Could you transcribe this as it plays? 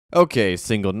Okay,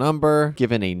 single number,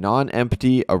 given a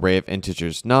non-empty array of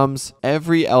integers nums,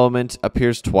 every element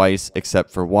appears twice except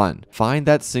for one. Find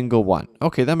that single one.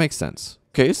 Okay, that makes sense.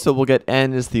 Okay, so we'll get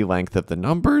n is the length of the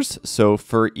numbers. So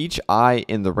for each I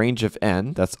in the range of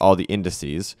n, that's all the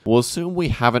indices, we'll assume we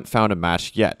haven't found a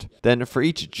match yet. Then for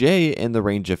each j in the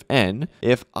range of n,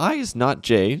 if I is not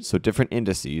j, so different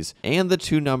indices, and the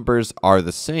two numbers are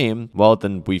the same, well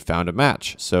then we found a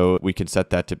match. So we can set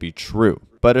that to be true.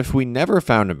 But if we never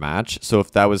found a match, so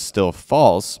if that was still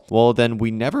false, well then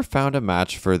we never found a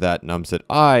match for that nums at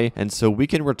I, and so we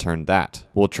can return that.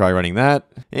 We'll try running that,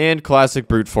 and classic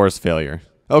brute force failure.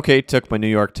 Okay, took my New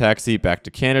York taxi back to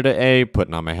Canada A,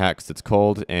 putting on my hat because it's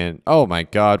cold, and oh my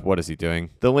god, what is he doing?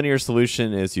 The linear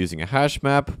solution is using a hash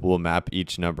map. We'll map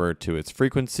each number to its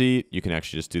frequency. You can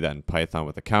actually just do that in Python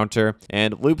with a counter,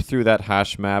 and loop through that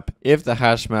hash map. If the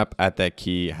hash map at that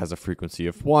key has a frequency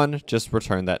of 1, just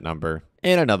return that number.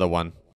 And another one.